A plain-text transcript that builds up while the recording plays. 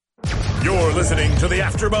You're listening to the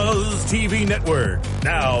AfterBuzz TV Network,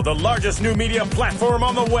 now the largest new media platform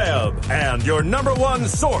on the web, and your number one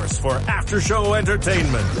source for after-show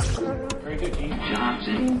entertainment. Very good, Gene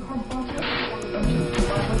Johnson.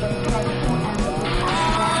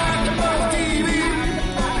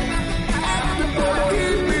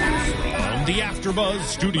 The AfterBuzz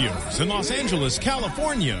Studios in Los Angeles,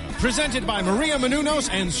 California. Presented by Maria Menounos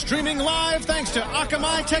and streaming live thanks to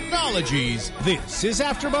Akamai Technologies. This is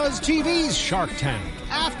AfterBuzz TV's Shark Tank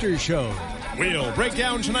Aftershow. We'll break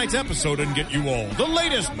down tonight's episode and get you all the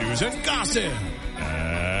latest news and gossip.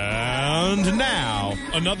 And now,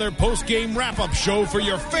 another post-game wrap-up show for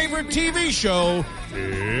your favorite TV show.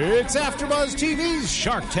 It's AfterBuzz TV's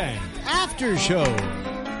Shark Tank Aftershow.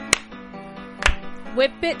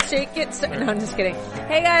 Whip it, shake it. No, I'm just kidding.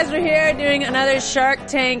 Hey guys, we're here doing another Shark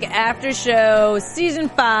Tank After Show, Season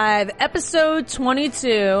 5, Episode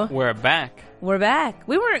 22. We're back. We're back.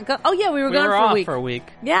 We weren't we were gone for a week. for a week.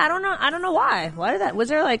 Yeah, I don't know why. Why did that? Was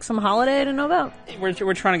there like some holiday I didn't know about?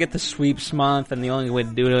 We're trying to get the sweeps month, and the only way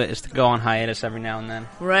to do it is to go on hiatus every now and then.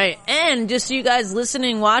 Right. And just so you guys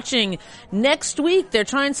listening, watching, next week they're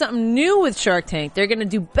trying something new with Shark Tank. They're going to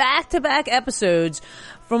do back-to-back episodes.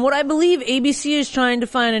 From what I believe, ABC is trying to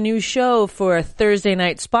find a new show for Thursday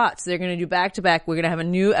night spots. They're going to do back-to-back. We're going to have a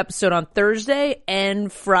new episode on Thursday and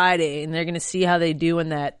Friday, and they're going to see how they do in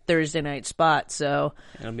that Thursday night spot. So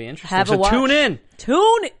it'll be interesting. So tune in.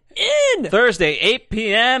 Tune in! Thursday, 8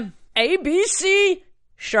 p.m. ABC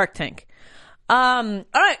Shark Tank. All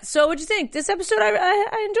right, so what'd you think? This episode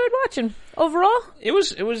I enjoyed watching. Overall? It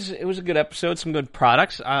was a good episode, some good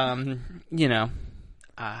products.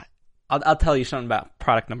 I'll tell you something about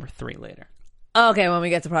product number 3 later. Okay, when we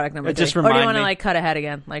get to product number 3. Just or do you remind want to me. like cut ahead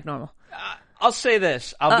again, like normal? I'll say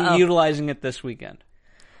this. I'll be utilizing it this weekend.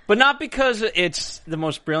 But not because it's the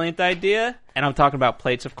most brilliant idea, and I'm talking about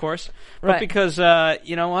plates, of course, but because,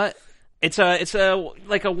 you know what? It's a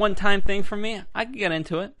like a one-time thing for me. I can get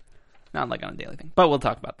into it. Not like on a daily thing, but we'll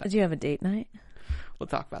talk about that. Did you have a date night? We'll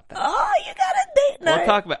talk about that. Oh, you got a date night. We'll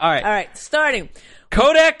talk about All right, starting.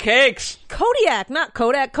 Kodak cakes. Kodiak, not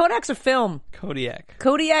Kodak. Kodak's a film. Kodiak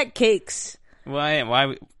cakes.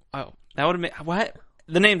 Why? Oh, that would have made... What?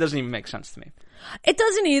 The name doesn't even make sense to me. It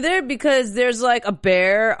doesn't either, because there's like a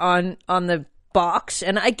bear on the box,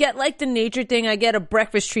 and I get like the nature thing. I get a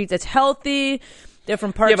breakfast treat that's healthy. They're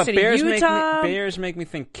from Park City, Utah. Bears make me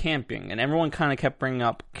think camping, and everyone kind of kept bringing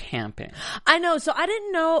up camping. I know, so I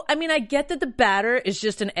didn't know. I mean, I get that the batter is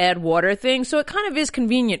just an add water thing, so it kind of is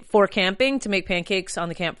convenient for camping to make pancakes on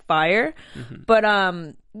the campfire. Mm-hmm. But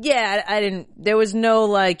yeah, I didn't. There was no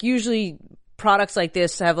like. Usually, products like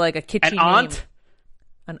this have like a kitschy name.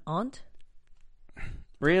 An aunt?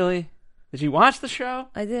 Really? Did you watch the show?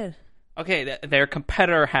 I did. Okay, their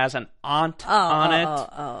competitor has an aunt on it.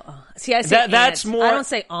 Oh. See, I say aunt. That's more. I don't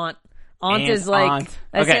say aunt. Aunt is like aunt.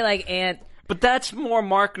 I say like aunt. But that's more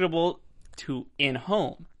marketable to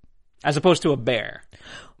in-home, as opposed to a bear.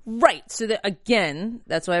 Right. So again,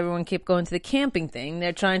 that's why everyone kept going to the camping thing.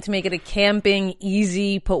 They're trying to make it a camping,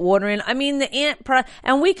 easy, put water in. I mean, the ant,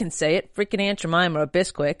 and we can say it, freaking Aunt Jemima or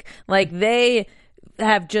Bisquick, like they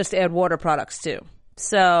have just add water products too.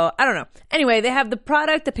 So, I don't know. Anyway, they have the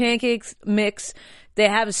product, the pancakes mix. They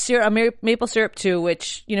have a maple syrup too,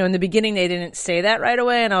 which, you know, in the beginning they didn't say that right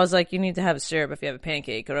away. And I was like, you need to have a syrup if you have a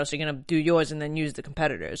pancake, or else you're going to do yours and then use the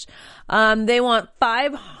competitors. They want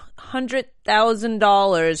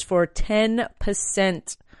 $500,000 for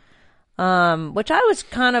 10%, which I thought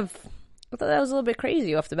that was a little bit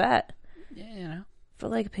crazy off the bat. Yeah, you know. For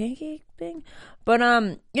like a pancake thing. But,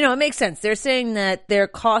 you know, it makes sense. They're saying that their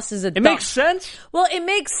cost is It makes sense? Well, it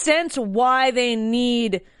makes sense why they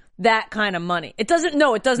need that kind of money. It does not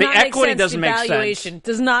make sense. The equity doesn't make sense. Valuation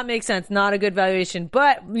does not make sense. Not a good valuation.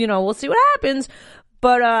 But, you know, we'll see what happens.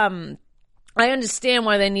 But, I understand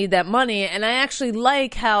why they need that money. And I actually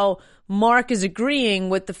like how Mark is agreeing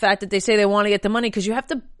with the fact that they say they want to get the money, because you have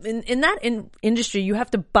to, in that industry, you have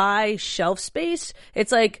to buy shelf space.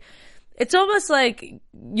 It's almost like,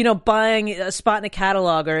 you know, buying a spot in a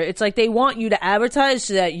catalog, or it's like they want you to advertise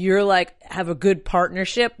so that you're like, have a good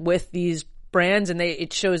partnership with these brands, and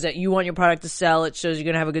it shows that you want your product to sell. It shows you're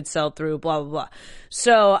going to have a good sell through, blah, blah, blah.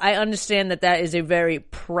 So I understand that is a very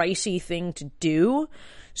pricey thing to do.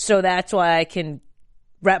 So that's why I can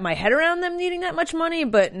wrap my head around them needing that much money,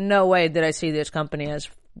 but no way did I see this company as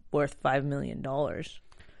worth $5 million. Well,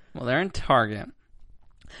 they're in Target.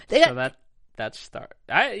 That's start.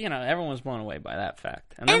 Everyone was blown away by that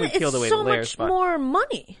fact, and then we peeled away the layers. It's so much more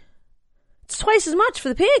money. It's twice as much for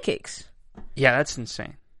the pancakes. Yeah, that's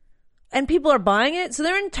insane. and people are buying it. So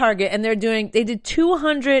they're in Target and they did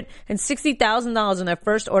 $260,000 in their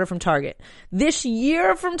first order from Target. This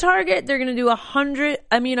year from Target, they're going to do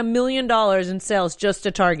 $1 million in sales just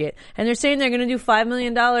to Target. And they're saying they're going to do $5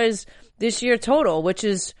 million this year total, which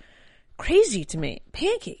is crazy to me.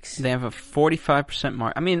 Pancakes. They have a 45%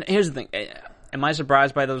 margin. I mean, here's the thing. Am I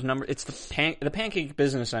surprised by those numbers? It's the pancake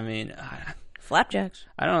business. I mean, flapjacks.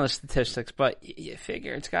 I don't know the statistics, but you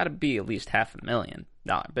figure it's got to be at least $500,000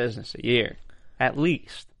 business a year, at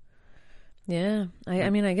least. Yeah, I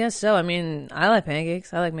mean, I guess so. I mean, I like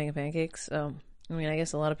pancakes. I like making pancakes. So, I mean, I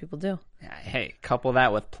guess a lot of people do. Hey, couple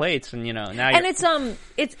that with plates, and now. And it's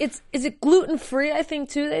is it gluten free? I think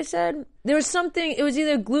too. They said there was something. It was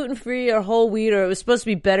either gluten free or whole wheat, or it was supposed to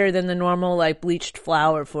be better than the normal like bleached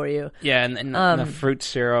flour for you. Yeah, and the fruit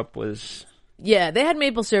syrup was. Yeah, they had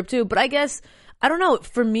maple syrup too, but I guess I don't know.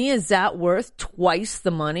 For me, is that worth twice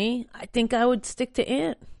the money? I think I would stick to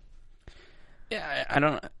Ant. Yeah, I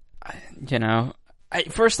don't.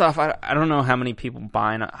 First off, I don't know how many people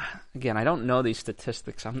buy. Again, I don't know these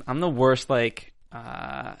statistics. I'm the worst demographic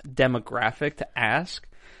to ask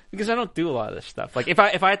because I don't do a lot of this stuff. Like if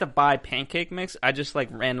I had to buy pancake mix, I just like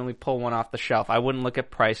randomly pull one off the shelf. I wouldn't look at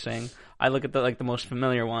pricing. I look at the most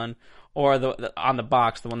familiar one or the on the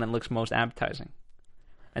box, the one that looks most appetizing.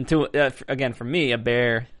 And again, for me, a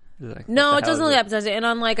bear. No, it doesn't look appetizing. And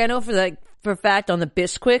I'm like, I know for a fact on the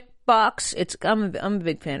Bisquick box, I'm a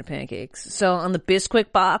big fan of pancakes. So on the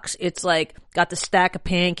Bisquick box, it's like got the stack of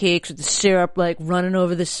pancakes with the syrup like running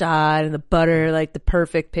over the side and the butter, like the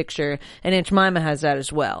perfect picture. And Aunt Jemima has that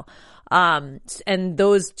as well. And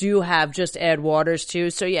those do have just add waters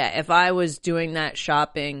too. So yeah, if I was doing that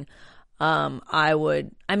shopping, I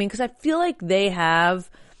would. I mean, because I feel like they have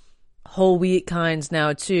whole wheat kinds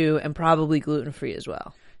now too, and probably gluten free as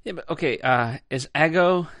well. Yeah, but okay. Is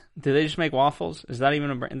Eggo? Do they just make waffles? Is that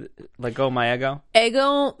even a brand? Like Go My Eggo?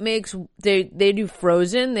 Eggo makes they do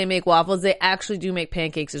frozen. They make waffles. They actually do make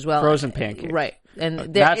pancakes as well. Frozen pancakes, right?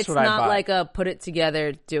 And that's it's what I not buy. Like a put it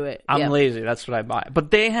together, do it. I'm lazy. That's what I buy.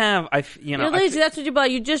 But they have, You're lazy. That's what you buy.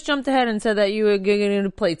 You just jumped ahead and said that you were getting into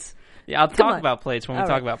plates. Yeah, I'll talk about plates when we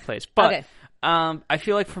talk about plates. But okay. I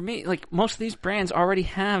feel like for me, like most of these brands already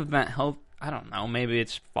have that health. I don't know. Maybe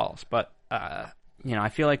it's false, but I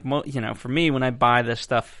feel like for me when I buy this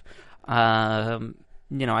stuff, I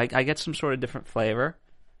get some sort of different flavor.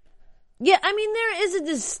 Yeah, I mean there is a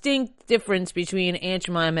distinct difference between Aunt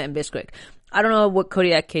Jemima and Bisquick. I don't know what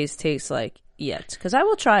Kodiak case tastes like yet, because I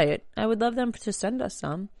will try it. I would love them to send us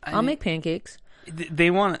some. I'll make pancakes.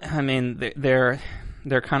 They want. I mean, they're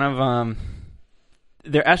kind of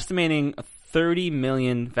they're estimating a $30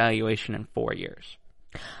 million valuation in 4 years.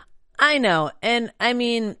 I know. And I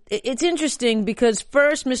mean, it's interesting because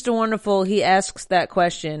first, Mr. Wonderful, he asks that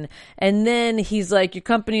question. And then he's like, your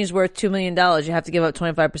company's worth $2 million. You have to give up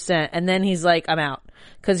 25%. And then he's like, I'm out.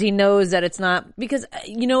 Because he knows that it's not, because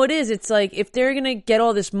it is. It's like, if they're going to get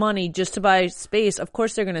all this money just to buy space, of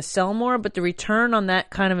course they're going to sell more. But the return on that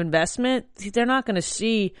kind of investment, they're not going to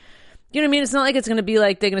see, you know what I mean? It's not like it's going to be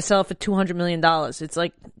like they're going to sell it for $200 million. It's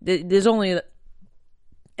like, there's only,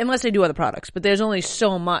 unless they do other products, but there's only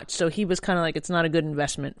so much. So he was kind of like, it's not a good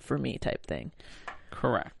investment for me type thing.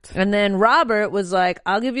 Correct. And then Robert was like,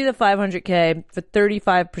 I'll give you the $500K for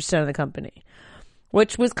 35% of the company,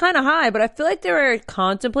 which was kind of high, but I feel like they were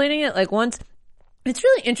contemplating it. Like once, it's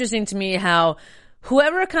really interesting to me how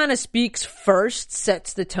whoever kind of speaks first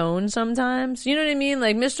sets the tone sometimes. You know what I mean?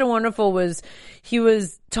 Like Mr. Wonderful was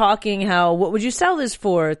talking how, what would you sell this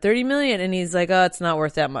for? 30 million. And he's like, oh, it's not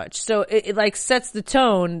worth that much. So it like sets the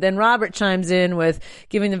tone. Then Robert chimes in with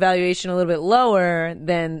giving the valuation a little bit lower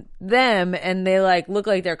than them. And they like look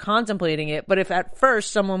like they're contemplating it. But if at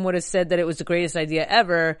first someone would have said that it was the greatest idea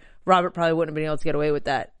ever, Robert probably wouldn't have been able to get away with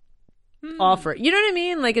that offer. You know what I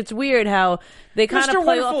mean? Like it's weird how they kind of play off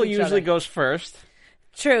each other. Mr. Wonderful usually goes first.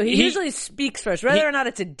 True. He usually speaks first. Whether or not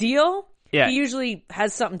it's a deal, he usually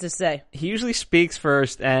has something to say. He usually speaks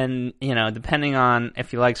first, and, depending on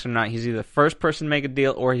if he likes it or not, he's either the first person to make a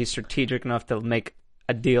deal or he's strategic enough to make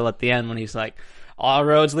a deal at the end when he's like, all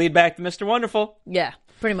roads lead back to Mr. Wonderful. Yeah,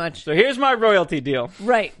 pretty much. So here's my royalty deal.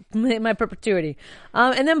 Right. My perpetuity.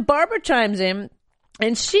 And then Barbara chimes in.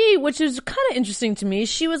 And she, which is kind of interesting to me,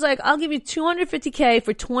 she was like, I'll give you $250K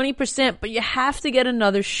for 20%, but you have to get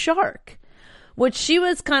another shark. Which she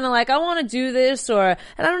was kind of like, I want to do this, and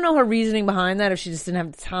I don't know her reasoning behind that, if she just didn't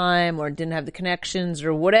have the time or didn't have the connections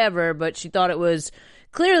or whatever, but she thought it was,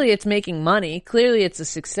 clearly it's making money, clearly it's a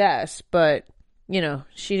success, but,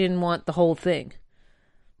 she didn't want the whole thing.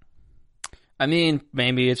 I mean,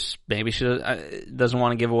 maybe she doesn't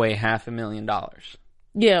want to give away $500,000.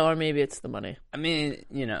 Yeah, or maybe it's the money. I mean,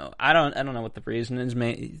 I don't know what the reason is.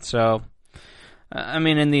 So, I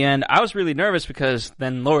mean, in the end, I was really nervous because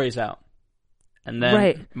then Lori's out, and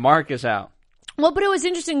then Mark is out. Well, but it was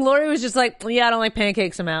interesting. Lori was just like, "Yeah, I don't like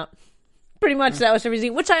pancakes. I'm out." Pretty much that was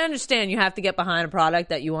everything. Which I understand. You have to get behind a product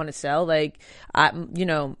that you want to sell. Like,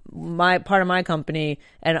 my part of my company,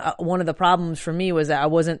 and one of the problems for me was that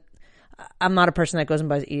I'm not a person that goes and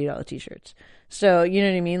buys $80 t-shirts. So, you know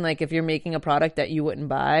what I mean? Like, if you're making a product that you wouldn't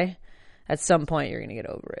buy, at some point you're going to get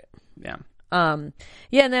over it. Yeah.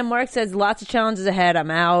 Yeah, and then Mark says, lots of challenges ahead. I'm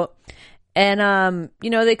out. And,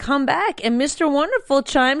 they come back, and Mr. Wonderful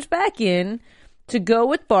chimes back in to go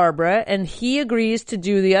with Barbara, and he agrees to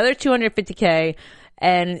do the other $250K,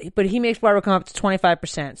 but he makes Barbara come up to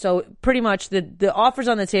 25%. So pretty much the offers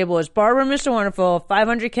on the table is Barbara and Mr. Wonderful,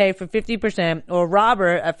 $500K for 50%, or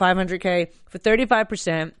Robert at $500K for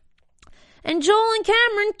 35%. And Joel and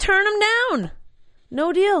Cameron turn him down.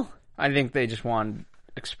 No deal. I think they just want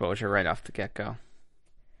exposure right off the get-go.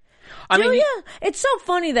 It's so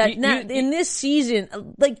funny that in this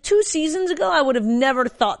season, like 2 seasons ago, I would have never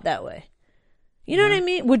thought that way. You know what I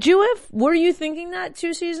mean? Would you have? Were you thinking that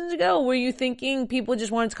 2 seasons ago? Were you thinking people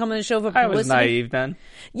just wanted to come on the show for publicity? I was naive then.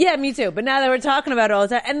 Yeah, me too. But now that we're talking about it all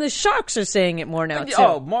the time, and the Sharks are saying it more now, too.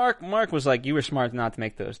 Oh, Mark was like, you were smart not to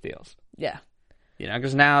make those deals. Yeah.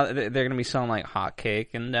 Because now they're going to be selling like hotcake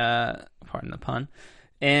and, pardon the pun.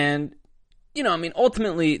 And,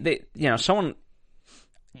 ultimately,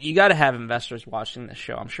 you got to have investors watching this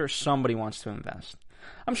show. I'm sure somebody wants to invest.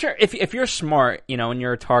 I'm sure if you're smart, and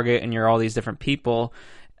you're a target and you're all these different people,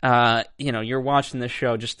 you're watching this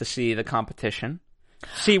show just to see the competition,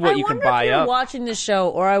 see what you can buy up. I wonder if you're watching the show,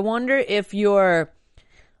 or I wonder if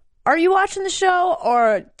are you watching the show,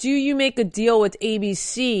 or do you make a deal with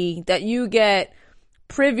ABC that you get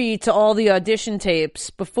privy to all the audition tapes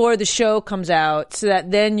before the show comes out, so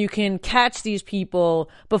that then you can catch these people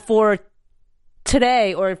before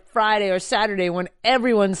today or Friday or Saturday when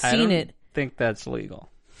everyone's seen it? I think that's legal.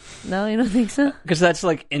 No, you don't think so? Because that's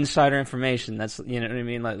like insider information. That's what I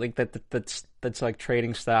mean. Like that's like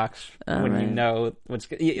trading stocks when you know what's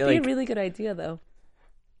good. It'd be a really good idea, though.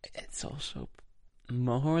 It's also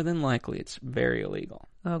more than likely it's very illegal.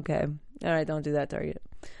 Okay, all right, don't do that, Target.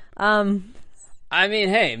 I mean,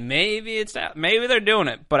 hey, maybe they're doing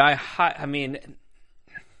it, but I mean,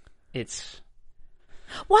 it's.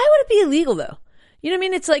 Why would it be illegal though? You know what I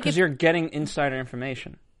mean? It's like because you're getting insider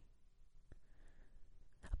information.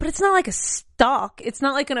 But it's not like a stock. It's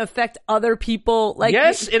not like going to affect other people. Like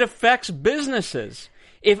yes, it affects businesses.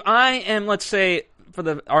 If I am, let's say, for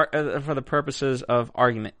the purposes of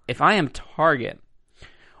argument, if I am Target,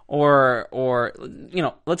 or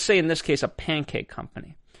let's say in this case a pancake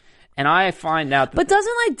company, and I find out that... But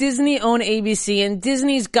doesn't like Disney own ABC, and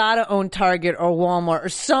Disney's got to own Target or Walmart or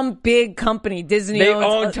some big company? They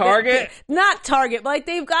own Target? Not Target, but like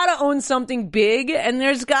they've got to own something big, and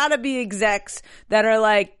there's got to be execs that are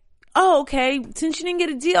like, oh, okay, since you didn't get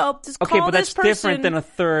a deal, just call this person. Okay, but that's different than a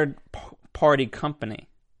third-party company.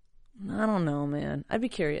 I don't know, man. I'd be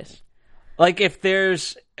curious. Like if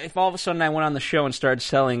all of a sudden I went on the show and started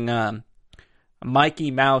selling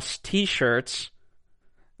Mikey Mouse T-shirts...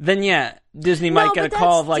 Then yeah, Disney might get a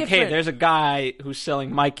call of like, different. Hey, there's a guy who's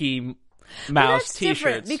selling Mikey Mouse T-shirts.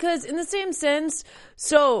 Different because in the same sense,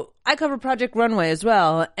 so I cover Project Runway as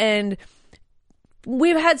well, and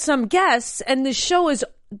we've had some guests, and the show is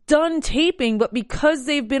done taping, but because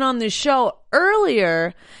they've been on the show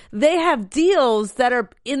earlier, they have deals that are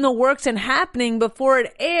in the works and happening before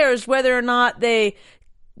it airs, whether or not they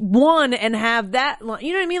won and have that, you know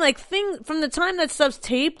what I mean? Like from the time that stuff's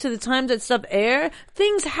taped to the time that stuff air,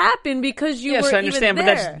 things happen because you were even there. Yes, I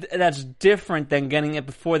understand, but that's different than getting it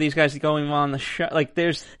before these guys going on the show. Like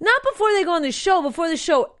there's not before they go on the show, before the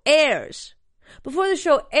show airs. Before the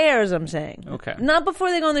show airs, I'm saying. Okay. Not before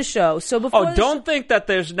they go on the show. So before. Oh, don't think that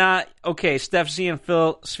there's not. Okay, Steph Z and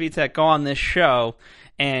Phil Svitek go on this show.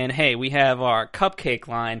 And, hey, we have our cupcake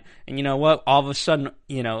line, and you know what? All of a sudden,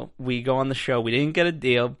 we go on the show. We didn't get a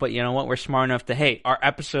deal, but you know what? We're smart enough to, hey, our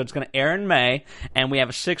episode's going to air in May, and we have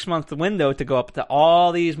a 6-month window to go up to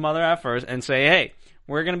all these mother effers and say, hey,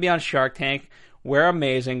 we're going to be on Shark Tank. We're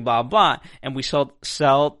amazing, blah, blah. And we we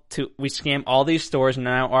scam all these stores, and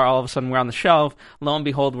now all of a sudden we're on the shelf. Lo and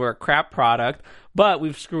behold, we're a crap product, but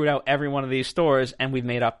we've screwed out every one of these stores, and we've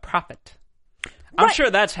made a profit. I'm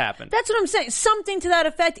sure that's happened. That's what I'm saying. Something to that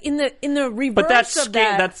effect in the reverse of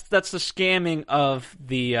that. That's the scamming of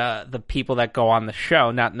the people that go on the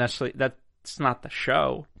show. Not necessarily. That's not the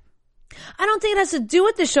show. I don't think it has to do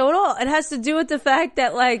with the show at all. It has to do with the fact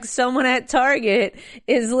that, like, someone at Target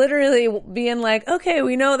is literally being like, okay,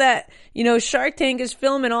 we know that, Shark Tank is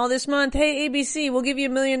filming all this month. Hey, ABC, we'll give you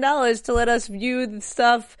 $1 million to let us view the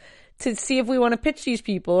stuff to see if we want to pitch these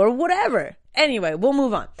people or whatever. Anyway, we'll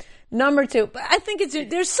move on. Number 2. But I think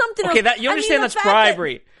there's something else. Okay, you understand that's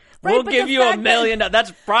bribery. We'll give you $1 million.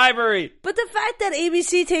 That's bribery. But the fact that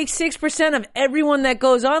ABC takes 6% of everyone that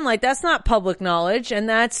goes on, like, that's not public knowledge. And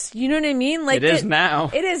that's, you know what I mean? Like, it is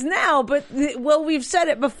now. It is now. But, we've said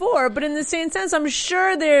it before. But in the same sense, I'm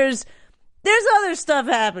sure there's other stuff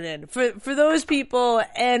happening for those people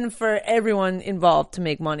and for everyone involved to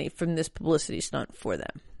make money from this publicity stunt for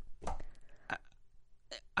them.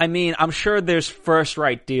 I mean, I'm sure there's first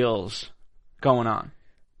right deals going on.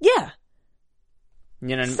 Yeah.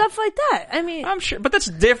 Stuff like that. I mean, I'm sure, but that's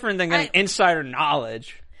different than getting insider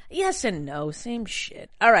knowledge. Yes and no, same shit.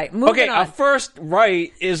 All right, moving on. Okay, a first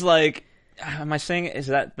right is like, am I saying it? Is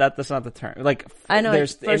that's not the term? Like, I know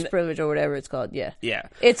it's first privilege or whatever it's called. Yeah, yeah.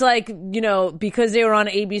 It's like, because they were on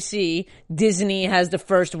ABC, Disney has the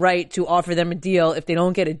first right to offer them a deal if they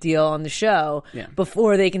don't get a deal on the show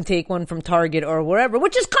before they can take one from Target or wherever,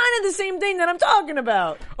 which is kind of the same thing that I'm talking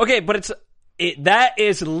about. Okay, but that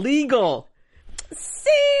is legal.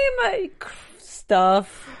 Same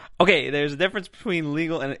stuff. Okay, there's a difference between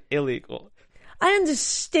legal and illegal. I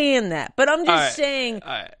understand that, but I'm just saying.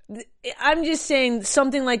 I'm just saying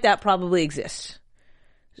something like that probably exists.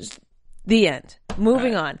 Just the end.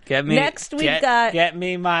 Moving on. Next we got. Get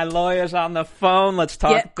me my lawyers on the phone. Let's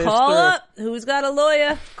talk this call through. Up. Who's got a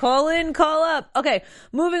lawyer? Call in. Call up. Okay.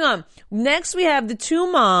 Moving on. Next we have the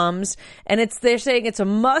 2 moms, and they're saying it's a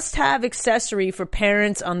must-have accessory for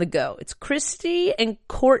parents on the go. It's Christy and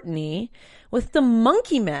Courtney with the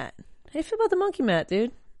monkey mat. How do you feel about the monkey mat,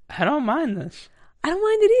 dude? I don't mind this. I don't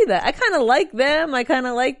mind it either. I kind of like them. I kind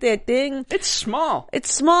of like their thing. It's small.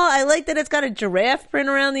 I like that it's got a giraffe print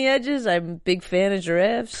around the edges. I'm a big fan of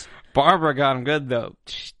giraffes. Barbara got them good, though.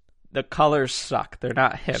 The colors suck. They're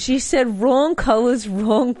not hip. She said wrong colors,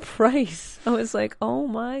 wrong price. I was like, oh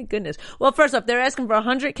my goodness. Well, first off, they're asking for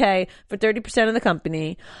 $100K for 30% of the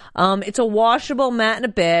company. It's a washable mat in a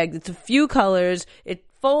bag. It's a few colors. It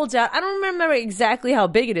folds out. I don't remember exactly how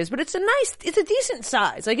big it is, but it's a decent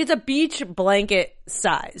size. Like, it's a beach blanket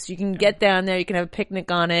size. You can get down there. You can have a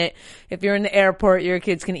picnic on it. If you're in the airport, your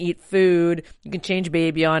kids can eat food. You can change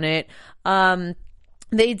baby on it.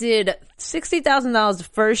 They did $60,000 the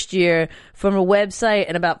first year from a website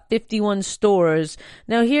and about 51 stores.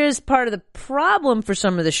 Now, here's part of the problem for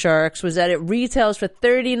some of the sharks was that it retails for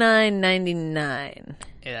 $39.99.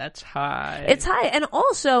 Yeah, that's high. It's high. And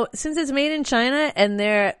also, since it's made in China and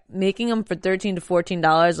they're making them for $13 to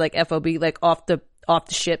 $14, like FOB, like off the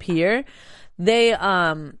ship here,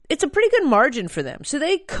 it's a pretty good margin for them. So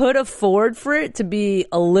they could afford for it to be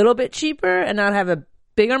a little bit cheaper and not have a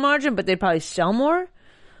bigger margin, but they'd probably sell more.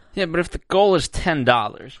 Yeah, but if the goal is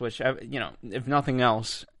 $10, which, if nothing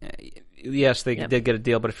else, yes, they did get a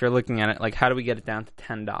deal, but if you're looking at it, like, how do we get it down to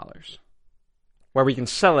 $10? Where we can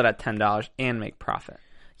sell it at $10 and make profit.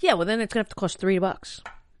 Yeah, well, then it's going to have to cost $3. So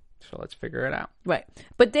let's figure it out. Right.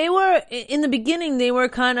 But they were, in the beginning, they were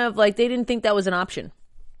kind of like, they didn't think that was an option.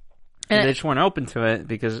 And they just weren't open to it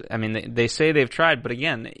because, I mean, they say they've tried, but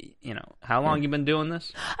again, how long you been doing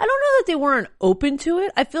this? I don't know that they weren't open to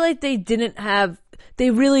it. I feel like they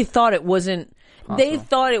really thought it wasn't, they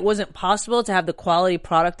thought it wasn't possible to have the quality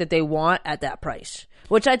product that they want at that price,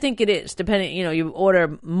 which I think it is. Depending, you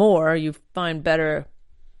order more, you find better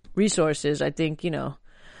resources. I think, You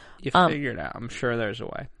figure it out. I'm sure there's a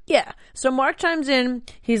way. Yeah. So Mark chimes in.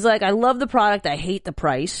 He's like, I love the product. I hate the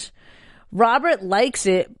price. Robert likes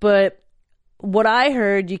it, but what I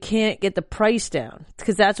heard, you can't get the price down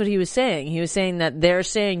because that's what he was saying. He was saying that they're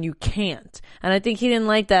saying you can't. And I think he didn't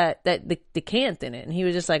like that the can't in it. And he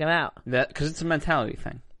was just like, I'm out. Because it's a mentality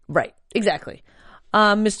thing. Right. Exactly.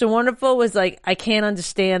 Mr. Wonderful was like, I can't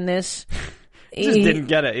understand this. He just didn't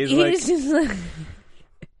get it. He's like,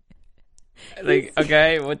 like,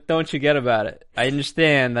 okay, what don't you get about it? I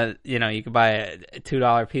understand that, you could buy a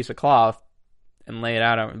 $2 piece of cloth and lay it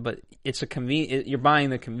out on, but it's you're buying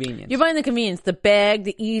the convenience. You're buying the convenience, the bag,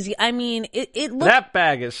 the easy. I mean, it looked, that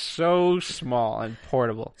bag is so small and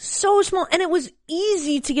portable. So small, and it was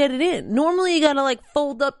easy to get it in. Normally, you gotta like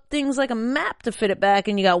fold up things like a map to fit it back,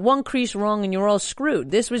 and you got one crease wrong, and you're all screwed.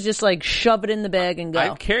 This was just like shove it in the bag and go.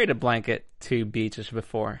 I've carried a blanket to beaches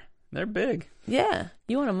before. They're big. Yeah,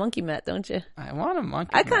 you want a monkey mat, don't you? I want a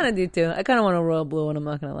monkey. I kind of do too. I kind of want a royal blue one. I'm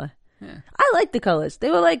not gonna lie. Yeah. I like the colors. They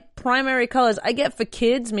were like primary colors. I get for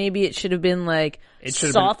kids, maybe it should have been like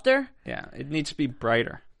softer. Yeah, it needs to be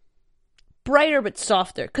brighter. brighter but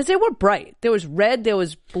softer because they were bright. There was red, there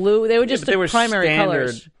was blue. They were just the primary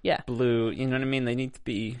colors. Yeah, blue. You know what I mean? They need to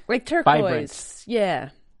be like turquoise. Vibrant. Yeah.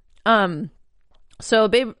 So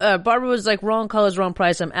Barbara was like, wrong colors, wrong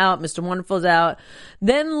price. I'm out. Mr. Wonderful's out.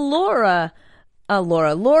 Then Lori.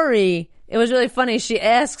 It was really funny. She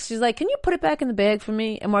asks, she's like, can you put it back in the bag for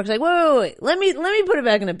me? And Mark's like, wait. Let me put it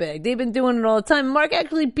back in the bag. They've been doing it all the time. Mark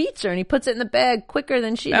actually beats her and he puts it in the bag quicker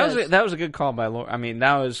than she does. That was a good call by Lori. I mean,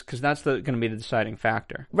 that was, because that's going to be the deciding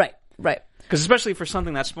factor. Right. Because especially for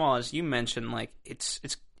something that small, as you mentioned, like,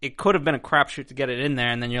 it could have been a crapshoot to get it in there,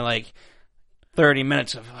 and then you're like, 30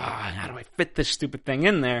 minutes of, how do I fit this stupid thing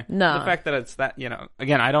in there? No. The fact that it's that,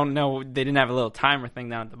 again, I don't know, they didn't have a little timer thing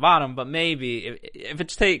down at the bottom, but maybe if it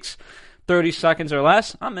takes 30 seconds or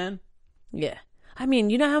less, I'm in. Yeah. I mean,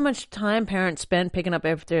 you know how much time parents spend picking up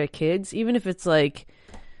after their kids? Even if it's like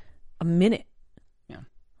a minute. Yeah.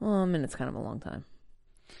 Well, a minute's kind of a long time.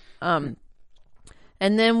 And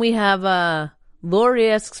then we have Lori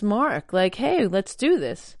asks Mark, like, hey, let's do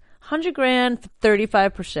this. $100,000 for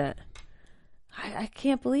 35%. I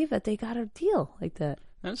can't believe that they got a deal like that.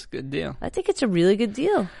 That's a good deal. I think it's a really good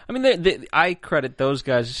deal. I mean, I credit those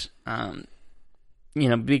guys,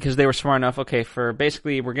 because they were smart enough. Okay, for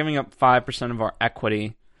basically, we're giving up 5% of our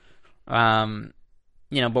equity, but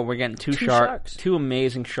we're getting two sharks, two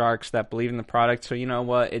amazing sharks that believe in the product. So you know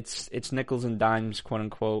what? It's nickels and dimes, quote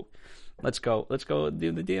unquote. Let's go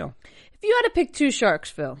do the deal. If you had to pick two sharks,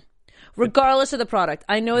 Phil, regardless of the product,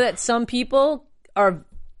 I know that some people are.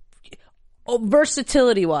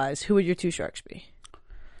 Versatility-wise, who would your two sharks be?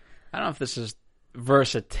 I don't know if this is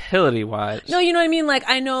versatility-wise. No, you know what I mean? Like,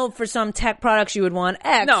 I know for some tech products you would want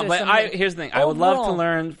X. No, but here's the thing. I would love to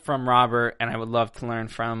learn from Robert, and I would love to learn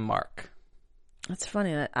from Mark. That's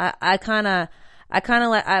funny. I kind of like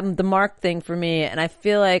the Mark thing for me, and I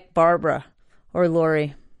feel like Barbara or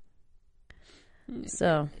Lori.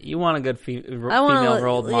 So you want a good female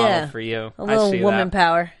role model for you. A little woman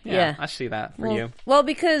power. Yeah, I see that for you. Well,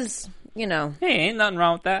 because... hey, ain't nothing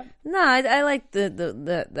wrong with that. No, I like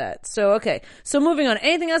that. So, okay. So, moving on.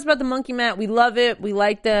 Anything else about the monkey mat? We love it. We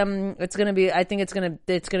like them. I think it's gonna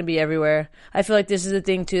be everywhere. I feel like this is a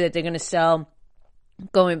thing too that they're gonna sell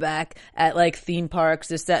going back at like theme parks,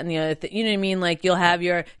 this, that, and the other thing. You know what I mean? Like, you'll have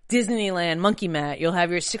your Disneyland monkey mat. You'll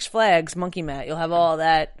have your Six Flags monkey mat. You'll have all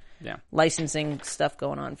that licensing stuff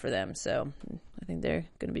going on for them. So, I think they're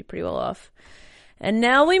gonna be pretty well off. And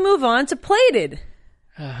now we move on to plated.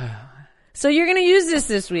 So you're going to use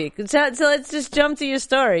this week. So let's just jump to your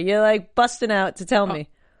story. You're like busting out to tell me.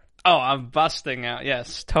 Oh, I'm busting out.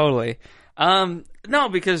 Yes, totally. No,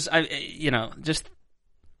 because I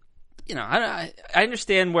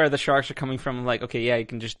understand where the sharks are coming from. Like, okay, yeah, you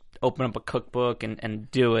can just open up a cookbook and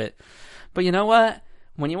do it. But you know what?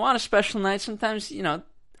 When you want a special night, sometimes, I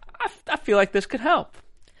feel like this could help.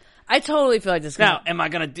 I totally feel like this. Now, am I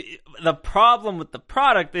going to the problem with the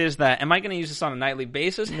product is that, am I going to use this on a nightly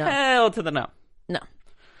basis? No. Hell to the no. No.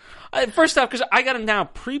 First off, because I got to now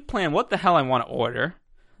pre-plan what the hell I want to order.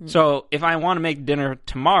 So if I want to make dinner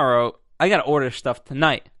tomorrow, I got to order stuff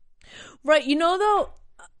tonight. Right. Though,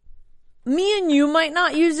 me and you might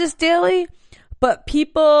not use this daily, but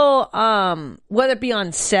people, whether it be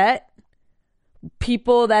on set,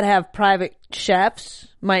 people that have private chefs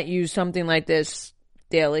might use something like this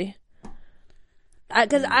daily.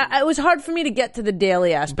 Because it was hard for me to get to the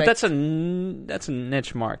daily aspect. But that's a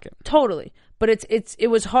niche market. Totally. But it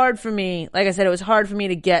was hard for me. Like I said, it was hard for me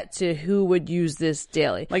to get to who would use this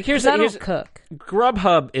daily. Like I don't cook.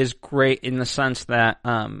 Grubhub is great in the sense that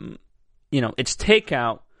it's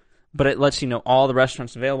takeout, but it lets you know all the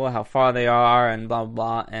restaurants available, how far they are, and blah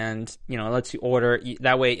blah blah, and it lets you order.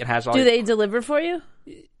 That way, it has all. Do they deliver for you?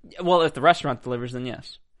 Well, if the restaurant delivers, then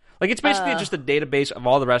yes. Like, it's basically just a database of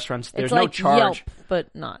all the restaurants. There's no charge. Yelp,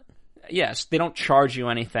 but not. Yes, they don't charge you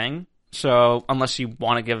anything. So, unless you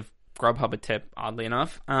want to give Grubhub a tip, oddly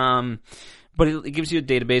enough. But it gives you a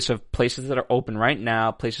database of places that are open right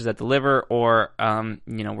now, places that deliver, or, where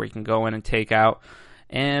you can go in and take out.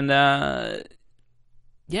 And,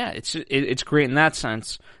 it's great in that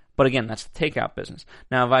sense. But again, that's the takeout business.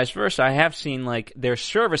 Now, vice versa, I have seen, like, there's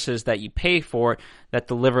services that you pay for that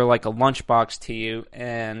deliver, like, a lunchbox to you,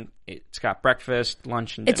 and it's got breakfast,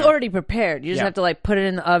 lunch, and dinner. It's already prepared. You just have to, like, put it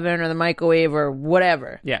in the oven or the microwave or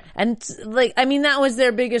whatever. Yeah. And, that was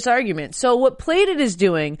their biggest argument. So what Plated is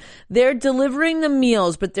doing, they're delivering the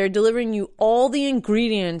meals, but they're delivering you all the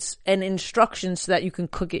ingredients and instructions so that you can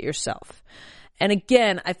cook it yourself. And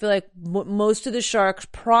again, I feel like most of the sharks'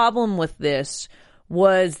 problem with this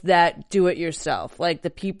was that do it yourself. Like, the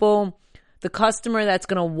people the customer that's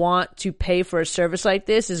going to want to pay for a service like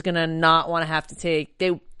this is going to not want to have to take,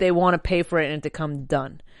 they want to pay for it and to come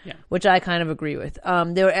done. Yeah. Which I kind of agree with.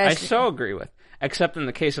 They were I so agree with. Except in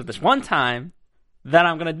the case of this one time, that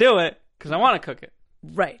I'm going to do it because I want to cook it.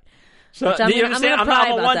 Right. So do you understand? I'm gonna pry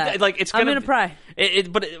about that. Like it's I'm going to pry.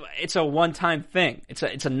 But it's a one-time thing. It's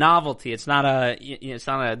a novelty. It's not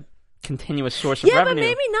a continuous source of revenue. Yeah, but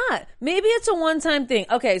maybe not. Maybe it's a one-time thing.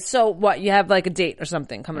 Okay, so what? You have like a date or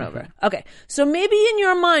something coming over. Okay, so maybe in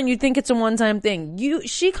your mind you think it's a one-time thing.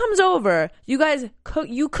 She comes over. You guys cook.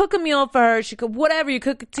 You cook a meal for her. She cook whatever. You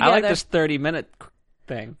cook it together. I like this 30-minute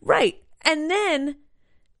thing. Right, and then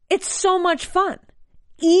it's so much fun.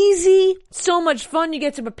 Easy, so much fun. You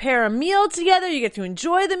get to prepare a meal together. You get to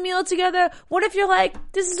enjoy the meal together. What if you're like,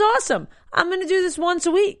 this is awesome. I'm going to do this once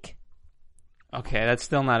a week. Okay, that's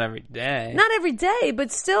still not every day. Not every day,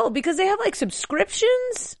 but still, because they have like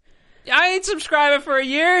subscriptions. I ain't subscribing for a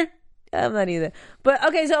year. I'm not either. But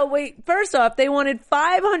okay, so wait, first off, they wanted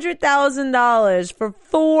 $500,000 for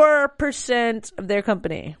 4% of their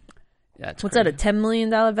company. That's What's crazy. that, a $10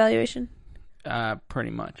 million valuation?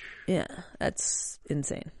 Pretty much. Yeah, that's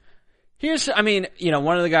insane. One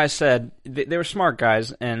of the guys said they were smart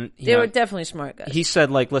guys, and they were definitely smart guys. He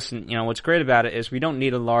said, like, listen, what's great about it is we don't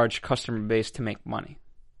need a large customer base to make money.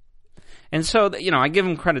 And so, I give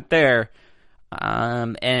him credit there.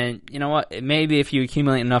 And you know what? Maybe if you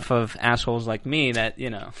accumulate enough of assholes like me that,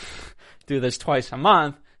 do this twice a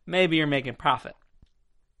month, maybe you're making profit.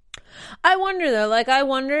 I wonder though, I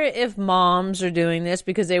wonder if moms are doing this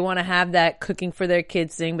because they want to have that cooking for their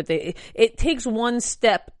kids thing, but it takes one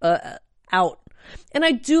step out. And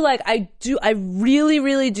I really,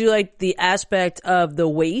 really do like the aspect of the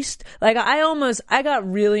waste. Like I got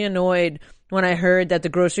really annoyed when I heard that the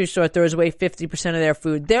grocery store throws away 50% of their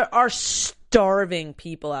food. There are starving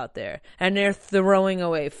people out there and they're throwing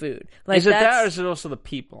away food. Like, is it that or is it also the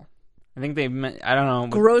people? I think I don't know.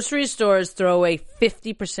 Grocery stores throw away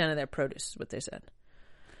 50% of their produce is what they said.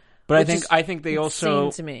 But I think they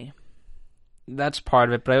also, to me. That's part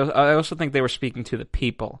of it, but I also think they were speaking to the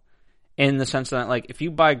people in the sense that, like, if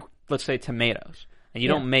you buy, let's say, tomatoes, and you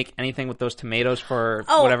don't make anything with those tomatoes for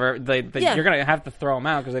whatever, you're going to have to throw them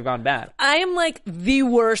out because they've gone bad. I am like the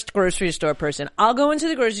worst grocery store person. I'll go into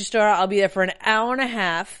the grocery store, I'll be there for an hour and a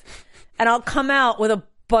half, and I'll come out with a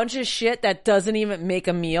bunch of shit that doesn't even make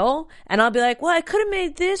a meal, and I'll be like, well, I could have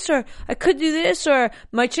made this, or I could do this, or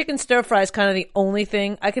my chicken stir fry is kind of the only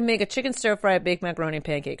thing. I can make a chicken stir fry, baked macaroni, and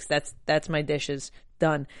pancakes. That's my dishes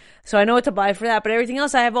done. So I know what to buy for that, but everything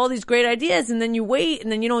else, I have all these great ideas, and then you wait, and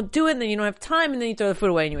then you don't do it, and then you don't have time, and then you throw the food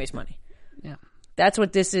away and you waste money. Yeah. That's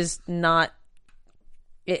what this is not.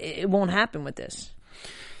 It won't happen with this.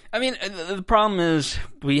 I mean, the problem is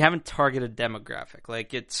we haven't targeted demographic.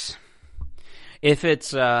 Like, if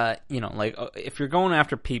it's, if you're going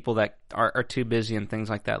after people that are too busy and things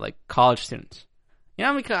like that, like college students. I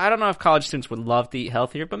don't know if college students would love to eat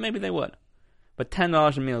healthier, but maybe they would. But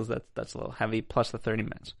 $10 a meal, that's a little heavy, plus the 30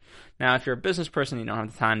 minutes. Now, if you're a business person and you don't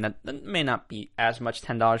have the time, that may not be as much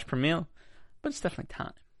 $10 per meal, but it's definitely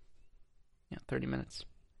time. 30 minutes.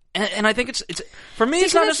 And I think it's for me,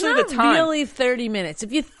 it's not necessarily the time. It's not really 30 minutes.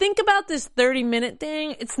 If you think about this 30-minute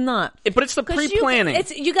thing, it's not. But it's the pre-planning. And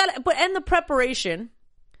the preparation,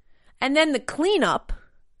 and then the cleanup.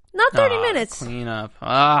 Not 30 minutes. The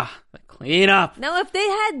cleanup. Now, if they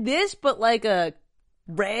had this, but like a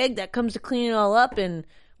rag that comes to clean it all up, and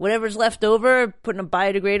whatever's left over, put in a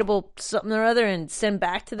biodegradable something or other, and send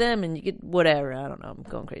back to them, and you get whatever. I don't know. I'm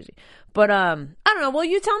going crazy. But I don't know. Well,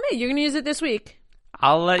 you tell me. You're going to use it this week.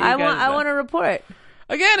 I'll let you guys know. I want to report.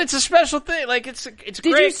 Again, it's a special thing. Like, it's great. Did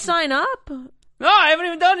you sign up? No, I haven't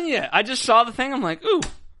even done it yet. I just saw the thing. I'm like, ooh,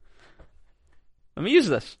 let me use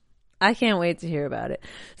this. I can't wait to hear about it.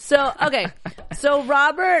 So, okay. So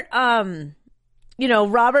Robert,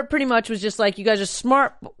 Robert pretty much was just like, you guys are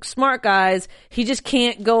smart guys. He just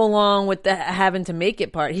can't go along with the having to make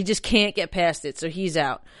it part. He just can't get past it. So he's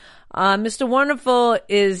out. Mr. Wonderful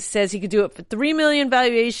says he could do it for $3 million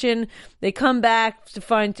valuation. They come back to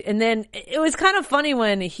find, and then it was kind of funny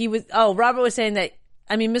when Robert was saying that,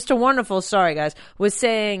 Mr. Wonderful, sorry guys, was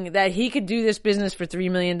saying that he could do this business for $3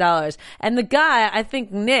 million. And the guy, I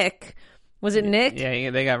think Nick, was it Nick? Yeah,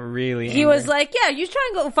 they got really angry. He was like, yeah, you try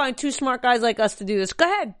and go find two smart guys like us to do this. Go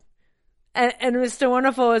ahead. And Mr.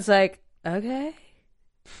 Wonderful was like, okay.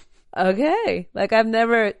 Like, I've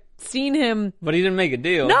never seen him. But he didn't make a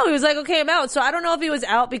deal. No, he was like, okay, I'm out. So I don't know if he was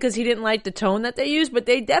out because he didn't like the tone that they used, but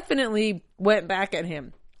they definitely went back at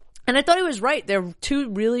him. And I thought he was right. They're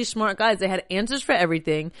two really smart guys. They had answers for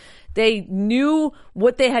everything. They knew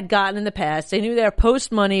what they had gotten in the past. They knew their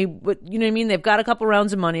post money. You know what I mean? They've got a couple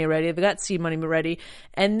rounds of money already. They've got seed money already.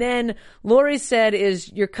 And then Lori said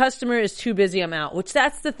is your customer is too busy. I'm out, which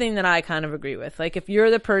that's the thing that I kind of agree with. Like if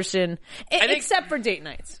you're the person, except for date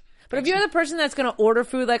nights. But if you're the person that's going to order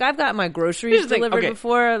food, like I've got my groceries delivered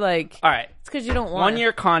before, like all right, it's because you don't want 1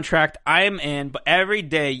 year contract. I am in, but every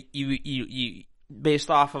day you based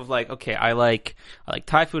off of like, okay, I like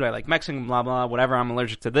Thai food, I like Mexican, blah blah, whatever. I'm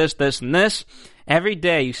allergic to this, and this. Every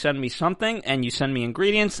day you send me something, and you send me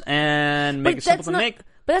ingredients, and make it simple to make.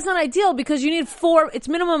 But that's not ideal because you need 4. It's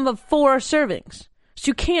minimum of 4 servings, so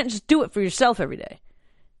you can't just do it for yourself every day.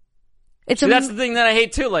 See, that's the thing that I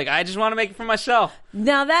hate too. Like, I just want to make it for myself.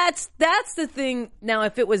 Now that's the thing. Now,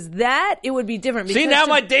 if it was that, it would be different. See, now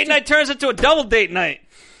my date night turns into a double date night.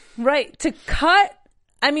 Right. To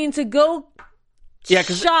go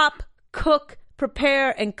shop, cook,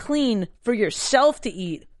 prepare, and clean for yourself to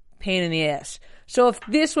eat, pain in the ass. So if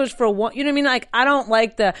this was for one, you know what I mean? Like, I don't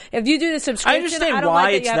like if you do the subscription, I understand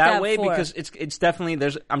why it's that way because it's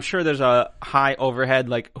definitely, I'm sure there's a high overhead,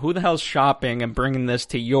 like who the hell's shopping and bringing this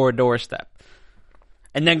to your doorstep?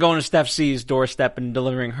 And then going to Steph C's doorstep and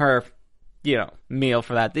delivering her, meal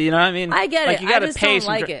for that. You know what I mean? I get it. You gotta I just pay don't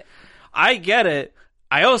like it. I get it.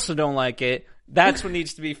 I also don't like it. That's what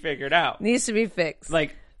needs to be figured out. Needs to be fixed.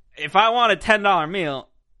 Like, if I want a $10 meal,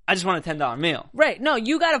 I just want a $10 meal. Right. No,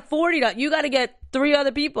 you got a $40. You got to get 3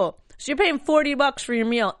 other people. So you're paying $40 for your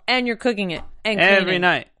meal and you're cooking it and cleaning. Every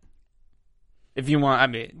night. If you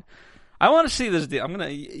want, I want to see this deal.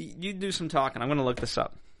 You do some talking. I'm going to look this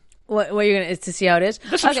up. What you're going to see how it is?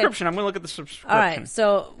 The subscription. Okay. I'm going to look at the subscription. All right.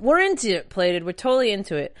 So we're into it, Plated. We're totally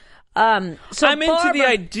into it. So I'm into the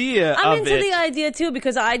idea of it. I'm into the idea too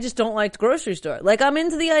because I just don't like the grocery store. Like I'm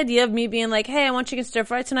into the idea of me being like, hey, I want chicken stir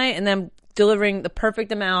fry tonight, and then delivering the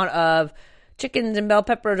perfect amount of chickens and bell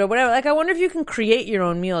peppers or whatever. Like I wonder if you can create your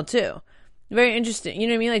own meal too. Very interesting. You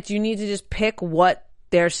know what I mean? Like do you need to just pick what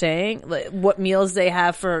they're saying? Like what meals they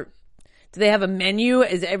have for? Do they have a menu?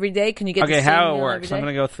 Is it every day? Can you get the same how it meal works? I'm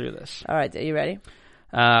going to go through this. All right, are you ready?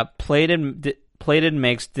 Plated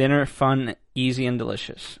makes dinner fun, easy, and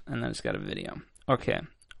delicious. And then it's got a video. Okay.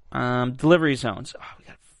 Delivery zones. Oh, we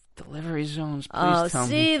got delivery zones. Please tell me.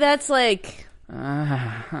 See, that's like... What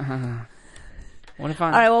if I...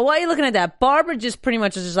 All right, well, while you're looking at that, Barbara just pretty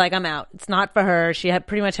much is just like, I'm out. It's not for her. She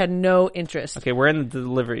pretty much had no interest. Okay, we're in the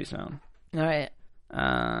delivery zone. All right.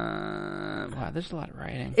 Wow, there's a lot of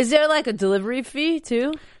writing. Is there like a delivery fee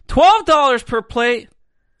too? $12 per plate.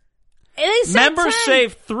 Members 10.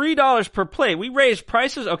 save $3 per plate. We raised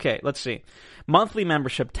prices. Okay, let's see. Monthly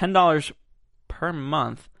membership, $10 per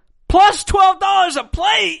month, plus $12 a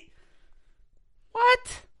plate.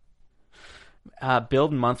 What?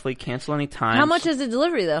 Build monthly, cancel any time. How much is the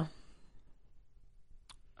delivery though?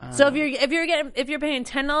 So if you're paying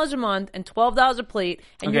 $10 a month and $12 a plate,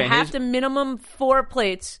 and you have to minimum 4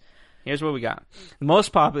 plates. Here's what we got. The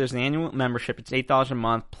most popular is the annual membership. It's $8 a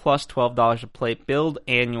month plus $12 a plate. Billed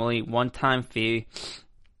annually, one-time fee.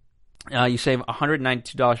 You save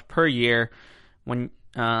 $192 per year. And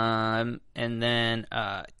then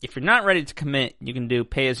if you're not ready to commit, you can do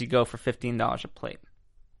pay as you go for $15 a plate.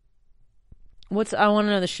 I want to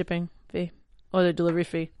know the shipping fee or the delivery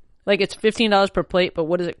fee. Like it's $15 per plate, but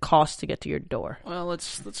what does it cost to get to your door? Well,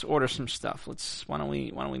 let's order some stuff. Why don't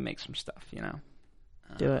we make some stuff?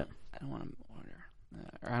 Do it. I don't want to order,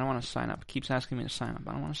 or I don't want to sign up. It keeps asking me to sign up.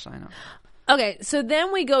 I don't want to sign up. Okay, so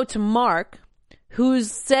then we go to Mark, who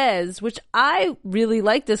says, which I really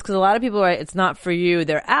like this because a lot of people are right, it's not for you,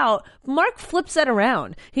 they're out. Mark flips that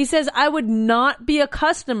around. He says, I would not be a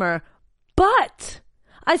customer, but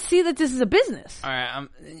I see that this is a business. All right.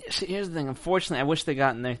 See, here's the thing. Unfortunately, I wish they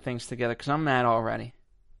gotten their things together because I'm mad already.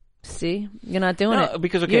 See? You're not doing it.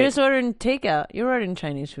 Because, okay. You're just ordering takeout. You're ordering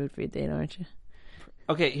Chinese food for your date, aren't you?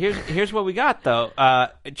 Okay, here's what we got, though.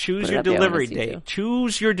 Choose your delivery date.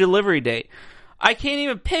 Choose your delivery date. I can't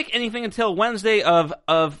even pick anything until Wednesday of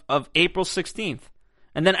April 16th.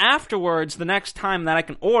 And then afterwards, the next time that I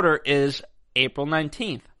can order is April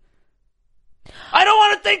 19th. I don't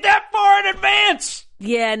want to think that far in advance!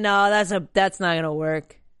 Yeah, no, that's not gonna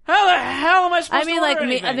work. How the hell am I supposed to order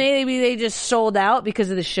anything? Maybe they just sold out because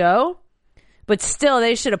of the show, but still,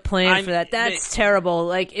 they should have planned for that. That's terrible.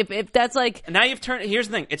 Like if that's like now you've turned. Here's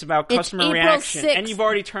the thing: it's about customer reaction, and you've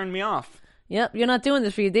already turned me off. Yep, you're not doing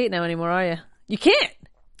this for your date now anymore, are you? You can't.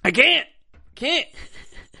 I can't.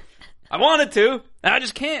 I wanted to, I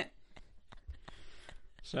just can't.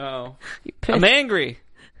 So I'm angry.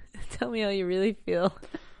 Tell me how you really feel.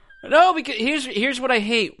 No, because here's what I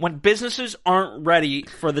hate. When businesses aren't ready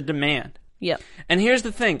for the demand. Yep. And here's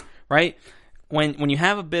the thing, right? when you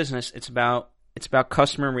have a business, it's about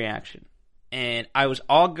customer reaction. And I was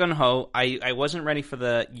all gung-ho. I wasn't ready for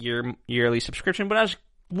the yearly subscription, but I was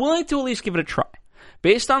willing to at least give it a try.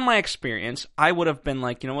 Based on my experience, I would have been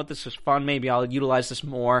like, you know what, this is fun. Maybe I'll utilize this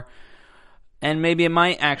more. And maybe it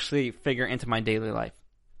might actually figure into my daily life.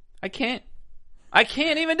 I can't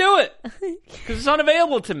even do it because it's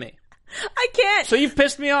unavailable to me. I can't. So you've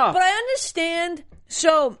pissed me off. But I understand.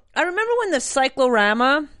 So I remember when the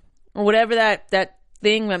Cyclorama or whatever that